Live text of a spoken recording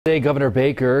Today, Governor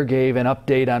Baker gave an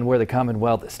update on where the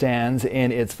Commonwealth stands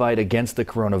in its fight against the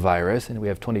coronavirus. And we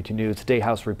have 22 News State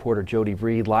House reporter Jody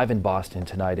Reed live in Boston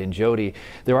tonight. And Jody,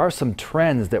 there are some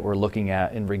trends that we're looking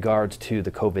at in regards to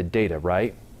the COVID data,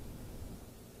 right?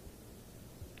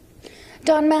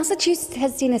 Don, Massachusetts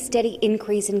has seen a steady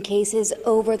increase in cases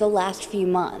over the last few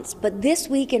months, but this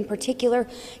week in particular,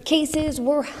 cases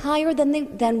were higher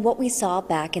than what we saw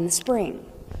back in the spring.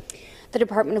 The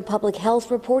Department of Public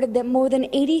Health reported that more than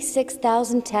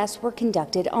 86,000 tests were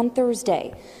conducted on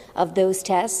Thursday. Of those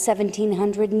tests,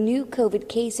 1,700 new COVID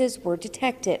cases were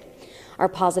detected. Our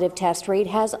positive test rate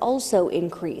has also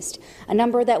increased. A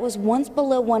number that was once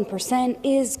below 1%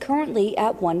 is currently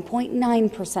at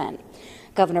 1.9%.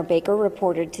 Governor Baker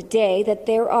reported today that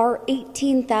there are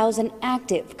 18,000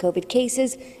 active COVID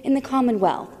cases in the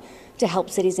Commonwealth. To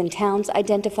help cities and towns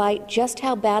identify just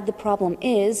how bad the problem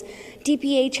is,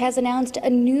 DPH has announced a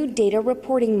new data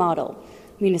reporting model.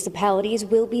 Municipalities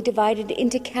will be divided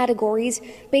into categories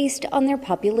based on their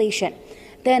population.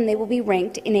 Then they will be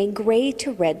ranked in a gray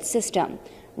to red system,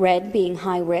 red being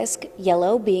high risk,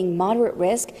 yellow being moderate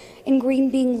risk, and green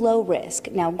being low risk.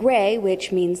 Now gray,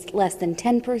 which means less than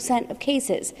 10% of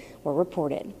cases were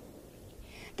reported.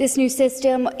 This new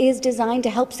system is designed to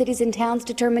help cities and towns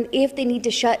determine if they need to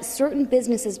shut certain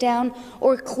businesses down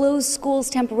or close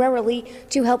schools temporarily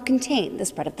to help contain the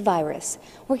spread of the virus.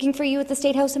 Working for you at the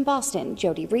State House in Boston,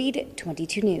 Jody Reed,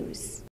 22 News.